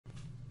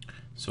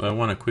So I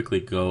want to quickly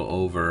go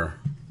over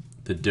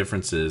the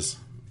differences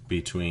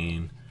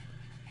between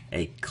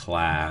a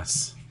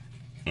class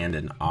and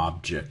an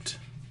object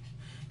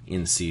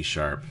in C#.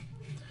 So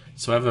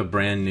I have a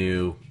brand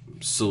new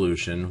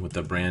solution with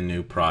a brand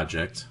new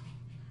project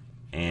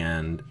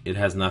and it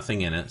has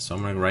nothing in it, so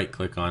I'm going to right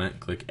click on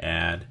it, click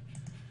add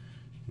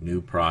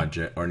new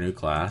project or new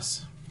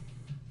class,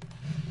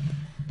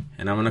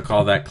 and I'm going to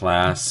call that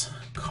class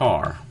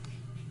car.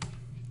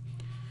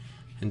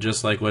 And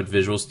just like what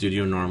Visual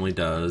Studio normally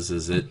does,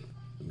 is it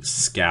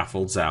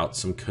scaffolds out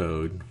some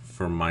code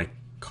for my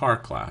car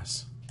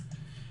class.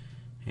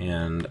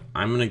 And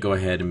I'm going to go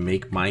ahead and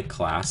make my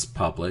class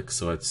public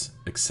so it's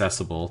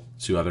accessible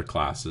to other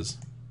classes.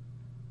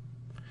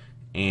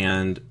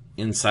 And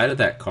inside of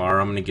that car,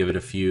 I'm going to give it a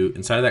few,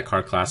 inside of that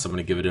car class, I'm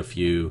going to give it a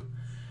few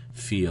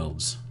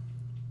fields.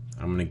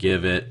 I'm going to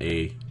give it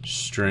a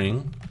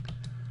string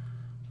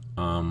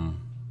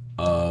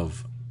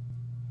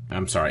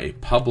a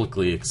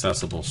publicly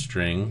accessible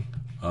string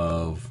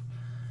of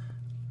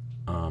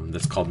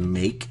that's called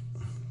make.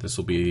 This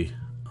will be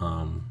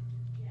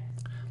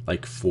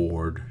like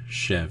Ford,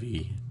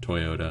 Chevy,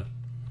 Toyota.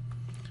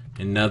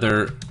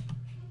 Another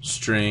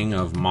string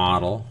of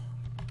model,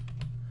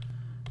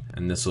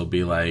 and this will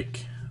be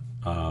like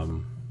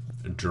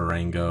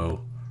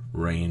Durango,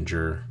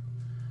 Ranger,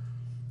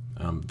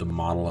 the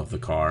model of the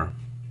car.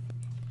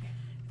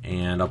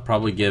 And I'll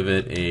probably give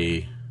it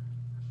a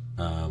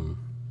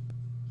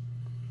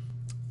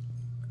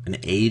an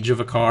age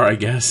of a car, I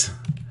guess,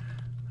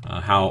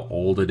 how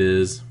old it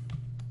is.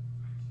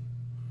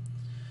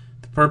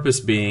 The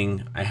purpose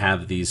being, I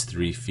have these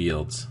three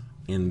fields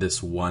in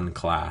this one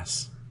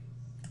class,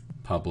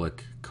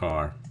 public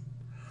car.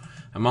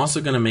 I'm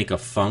also going to make a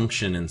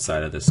function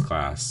inside of this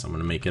class. I'm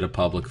going to make it a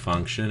public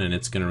function, and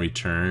it's going to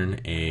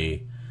return an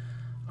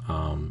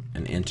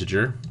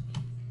integer.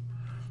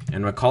 And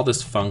I'm going to call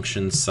this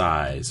function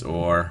size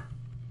or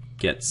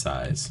get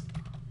size.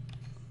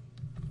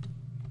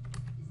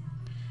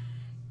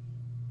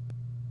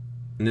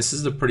 And this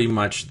is pretty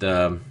much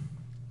the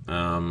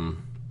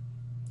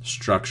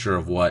structure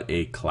of what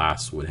a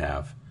class would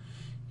have.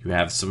 You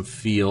have some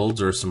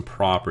fields or some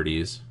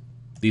properties.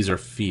 These are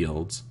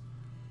fields.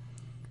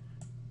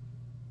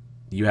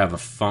 You have a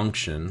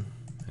function,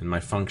 and my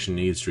function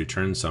needs to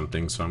return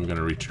something, so I'm going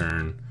to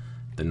return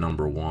the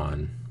number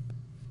 1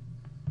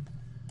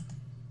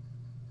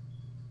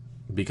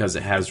 because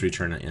it has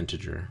returned an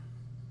integer.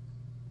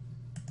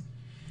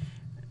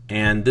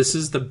 And this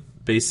is the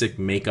basic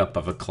makeup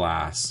of a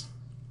class.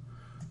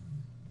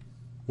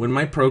 When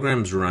my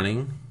program's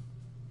running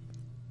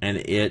and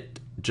it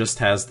just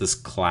has this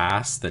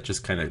class that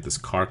just kind of, this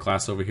car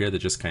class over here that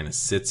just kind of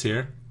sits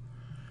here,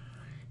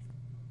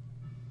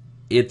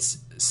 it's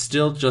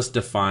still just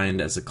defined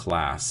as a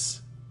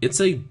class. It's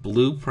a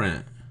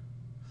blueprint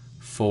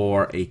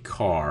for a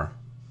car,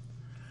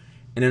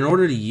 and in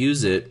order to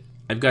use it,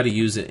 I've got to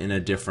use it in a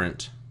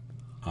different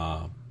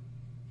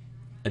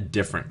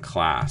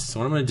class. So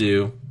what I'm going to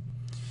do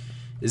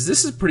is,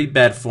 this is pretty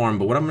bad form,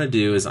 but what I'm going to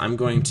do is I'm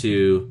going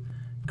to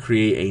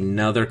create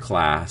another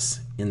class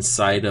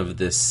inside of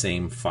this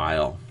same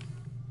file.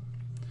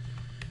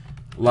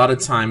 A lot of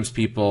times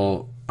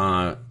people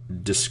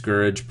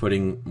discourage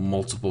putting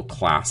multiple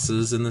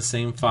classes in the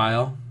same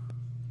file.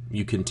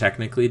 You can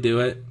technically do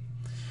it.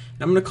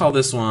 I'm going to call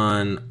this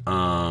one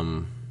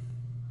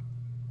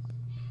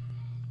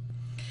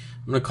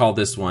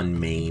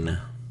main.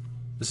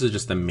 This is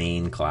just the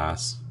main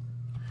class.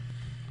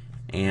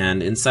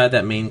 And inside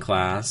that main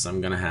class,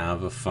 I'm going to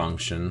have a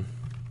function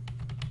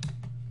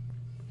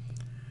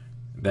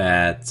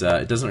that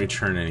it doesn't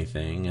return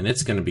anything, and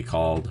it's going to be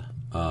called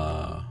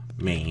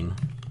main.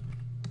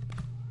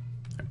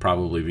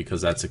 Probably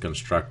because that's a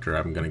constructor,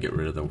 I'm going to get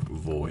rid of the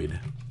void.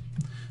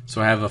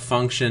 So I have a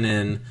function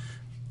in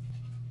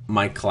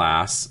my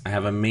class, I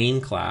have a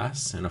main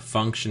class and a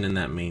function in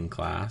that main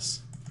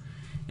class,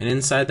 and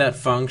inside that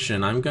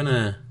function I'm going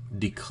to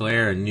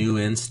declare a new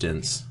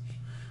instance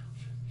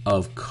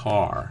of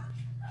car.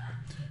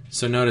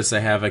 So notice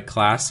I have a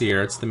class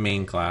here, it's the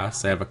main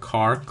class. I have a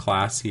car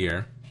class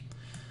here.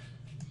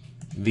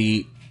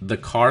 The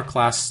car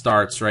class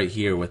starts right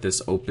here with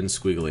this open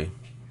squiggly,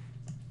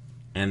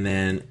 and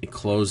then it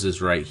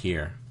closes right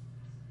here.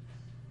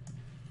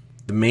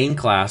 The main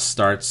class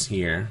starts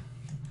here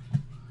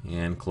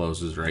and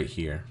closes right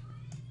here.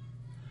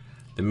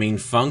 The main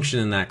function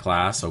in that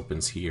class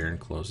opens here and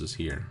closes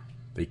here.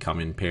 They come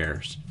in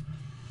pairs.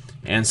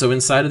 And so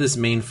inside of this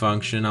main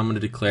function, I'm going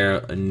to declare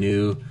a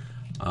new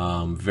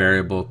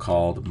variable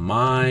called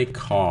my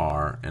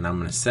car, and I'm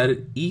going to set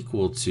it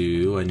equal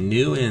to a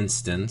new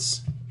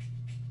instance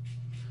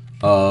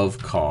of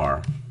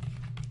car.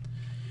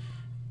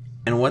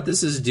 And what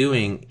this is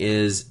doing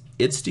is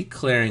it's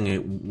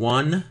declaring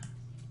one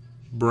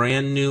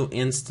brand new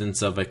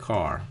instance of a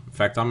car. In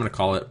fact, I'm going to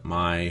call it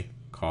my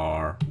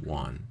car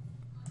 1.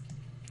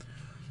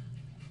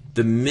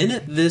 The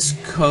minute this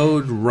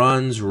code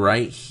runs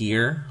right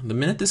here,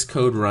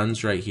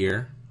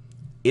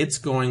 it's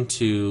going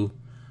to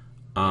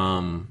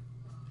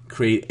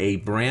create a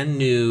brand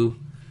new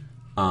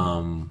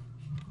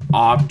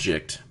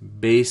object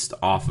based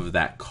off of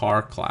that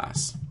car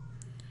class.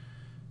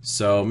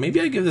 So maybe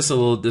I give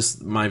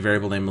this my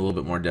variable name a little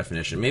bit more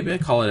definition. Maybe I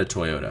call it a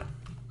Toyota.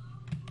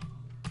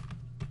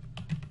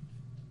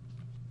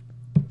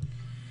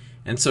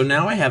 And so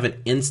now I have an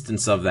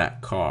instance of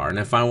that car. And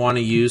if I want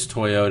to use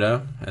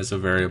Toyota as a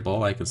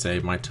variable, I can say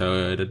my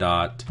Toyota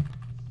dot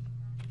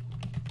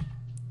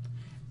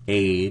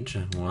age.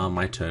 Well,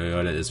 my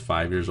Toyota is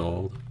 5 years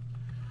old.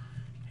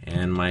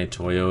 And my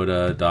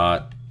Toyota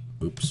dot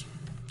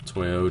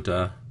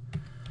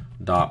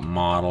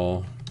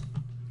model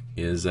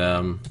is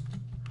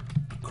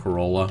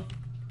Corolla.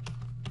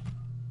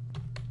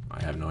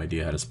 I have no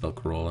idea how to spell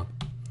Corolla.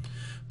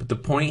 But the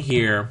point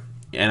here,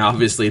 and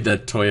obviously the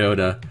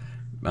Toyota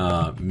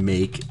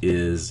make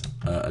is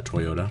a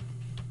Toyota.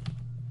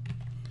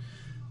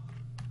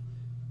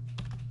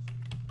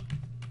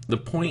 The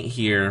point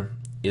here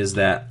is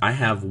that I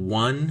have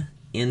one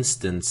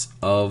instance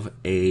of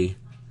a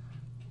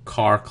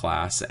car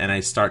class and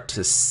I start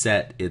to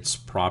set its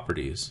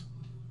properties.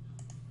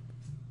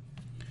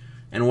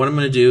 And what I'm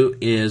going to do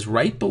is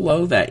right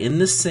below that, in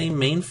this same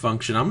main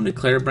function, I'm going to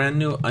declare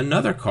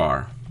another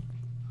car.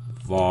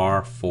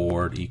 Var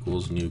Ford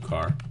equals new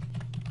car.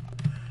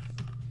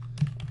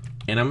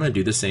 And I'm going to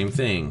do the same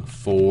thing.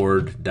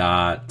 Ford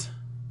dot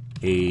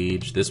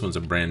age. This one's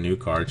a brand new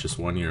car. It's just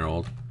 1 year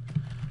old.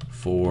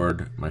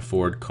 Ford. My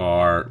Ford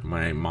car.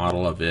 My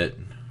model of it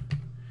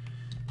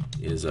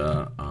is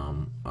a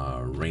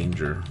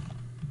Ranger.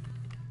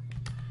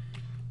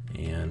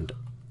 And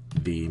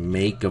the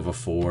make of a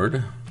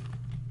Ford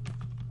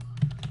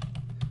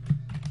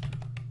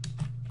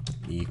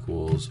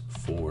equals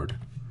Ford.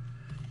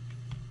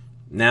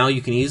 Now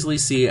you can easily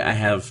see I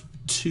have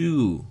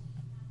two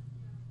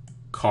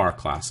car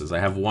classes. I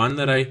have one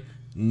that I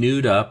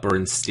newed up or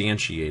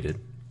instantiated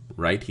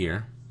right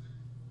here,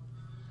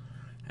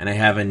 and I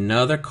have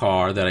another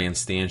car that I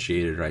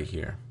instantiated right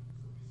here.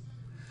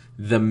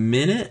 The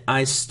minute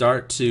I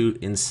start to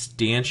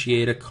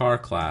instantiate a car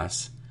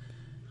class,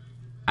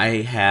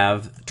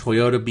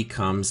 Toyota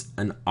becomes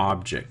an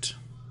object.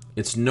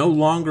 It's no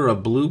longer a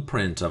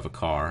blueprint of a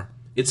car.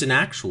 It's an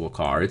actual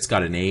car. It's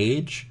got an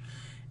age,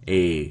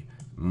 a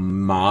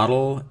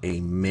model, a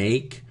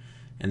make,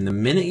 and the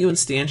minute you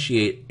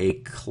instantiate a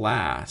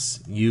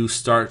class, you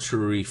start to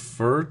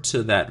refer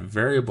to that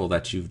variable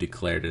that you've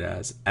declared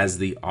it as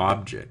the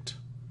object.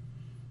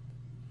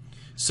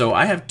 So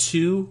I have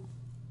two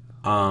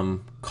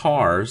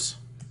cars.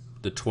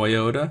 The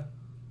Toyota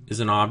is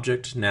an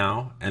object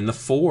now, and the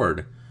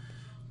Ford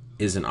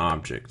is an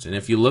object. And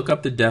if you look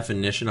up the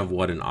definition of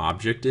what an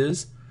object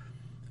is,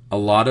 a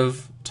lot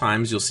of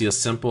times you'll see a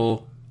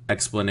simple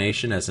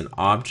explanation as an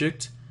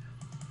object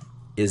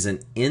is an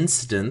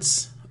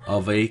instance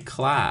of a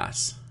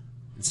class.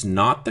 It's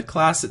not the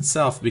class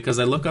itself, because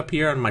I look up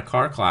here on my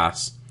car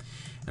class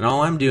and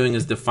all I'm doing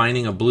is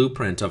defining a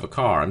blueprint of a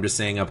car. I'm just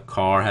saying a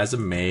car has a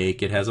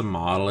make, it has a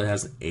model, it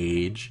has an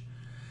age.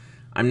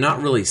 I'm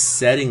not really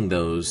setting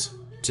those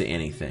to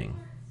anything.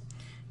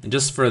 And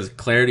just for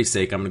clarity's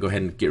sake, I'm going to go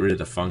ahead and get rid of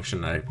the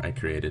function I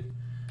created.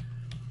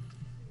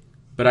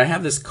 But I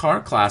have this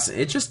car class.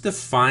 It just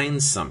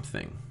defines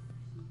something.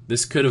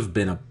 This could have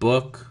been a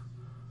book.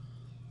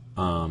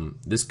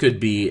 This could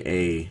be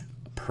a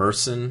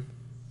person.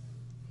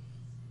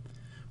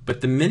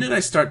 But the minute I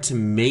start to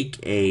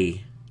make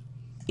a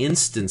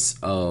instance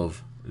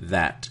of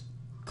that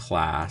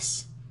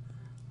class,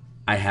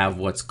 I have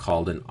what's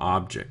called an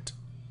object.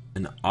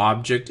 An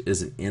object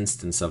is an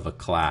instance of a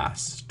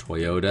class.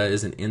 Toyota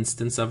is an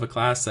instance of a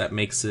class. That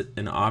makes it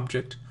an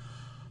object.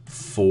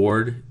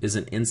 Ford is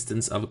an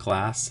instance of a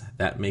class.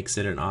 That makes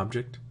it an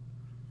object.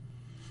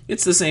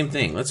 It's the same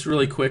thing. Let's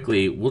really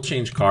quickly, we'll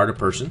change car to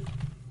person.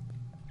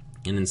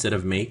 And instead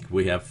of make,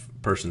 we have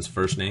person's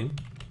first name.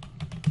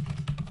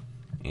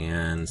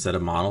 And instead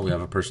of model, we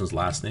have a person's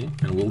last name.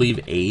 And we'll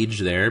leave age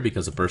there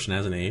because a person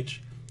has an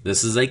age.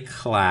 This is a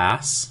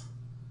class.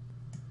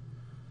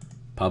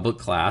 Public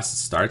class. It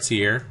starts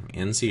here,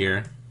 ends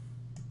here.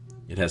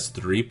 It has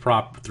three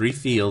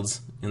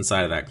fields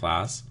inside of that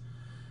class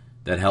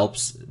that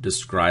helps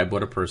describe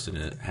what a person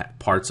is,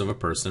 parts of a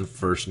person: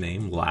 first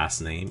name,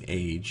 last name,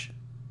 age.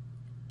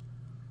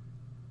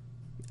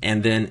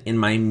 And then in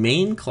my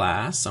main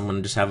class, I'm going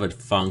to just have a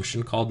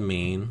function called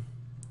main,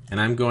 and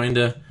I'm going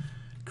to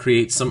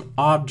create some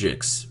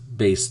objects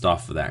based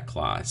off of that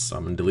class. So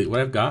I'm going to delete what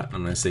I've got.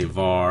 I'm going to say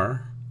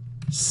var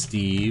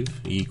Steve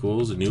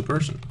equals a new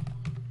person.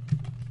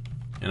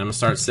 And I'm going to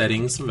start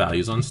setting some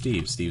values on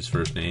Steve. Steve's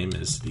first name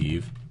is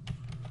Steve.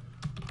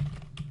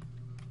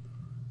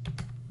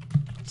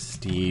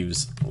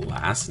 Steve's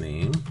last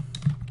name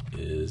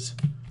is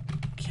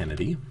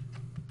Kennedy.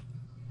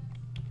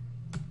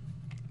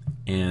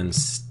 And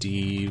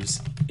Steve's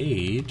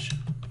age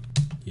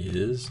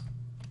is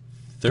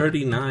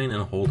 39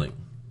 and holding.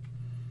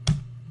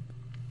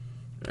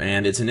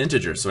 And it's an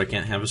integer, so I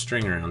can't have a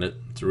string around it.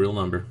 It's a real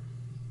number.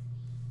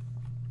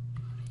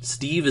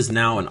 Steve is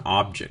now an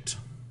object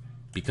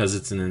because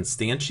it's an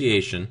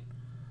instantiation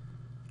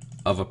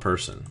of a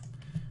person.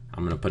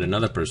 I'm going to put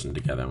another person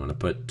together. I'm going to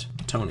put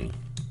Tony.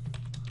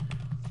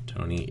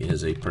 Tony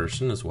is a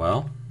person as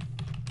well.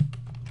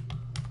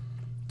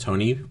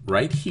 Tony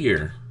right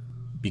here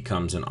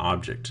becomes an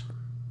object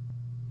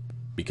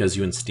because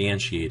you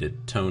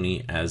instantiated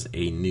Tony as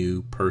a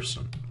new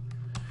person.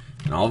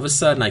 And all of a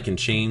sudden I can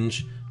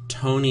change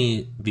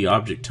Tony, the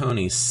object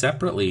Tony,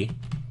 separately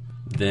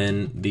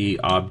than the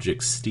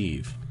object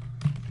Steve.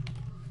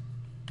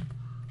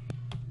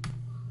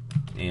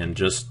 And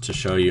just to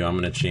show you, I'm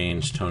going to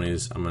change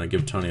Tony's, I'm going to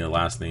give Tony a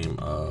last name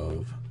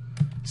of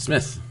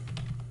Smith.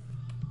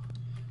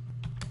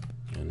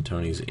 And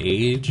Tony's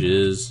age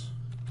is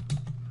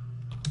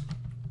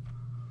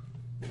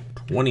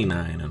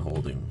 29 and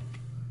holding.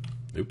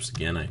 Oops,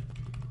 again, I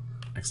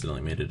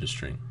accidentally made it a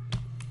string.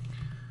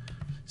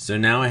 So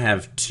now I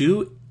have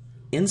two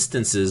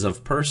instances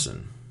of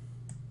person.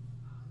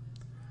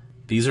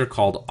 These are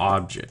called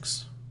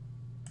objects.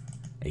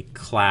 A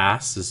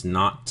class is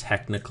not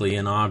technically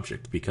an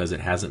object because it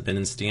hasn't been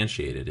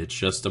instantiated. It's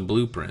just a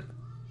blueprint.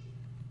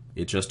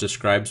 It just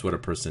describes what a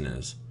person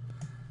is.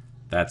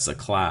 That's a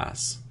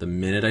class. The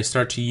minute I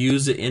start to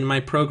use it in my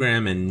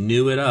program and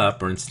new it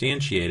up or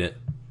instantiate it,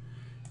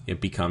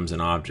 it becomes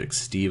an object.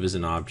 Steve is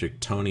an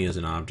object. Tony is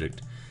an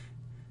object.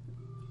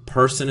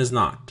 Person is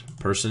not.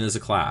 Person is a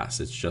class.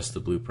 It's just the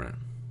blueprint.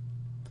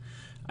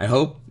 I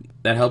hope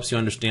that helps you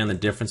understand the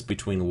difference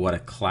between what a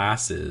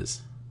class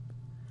is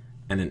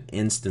and an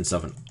instance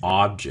of an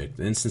object,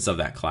 an instance of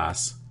that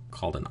class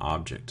called an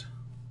object.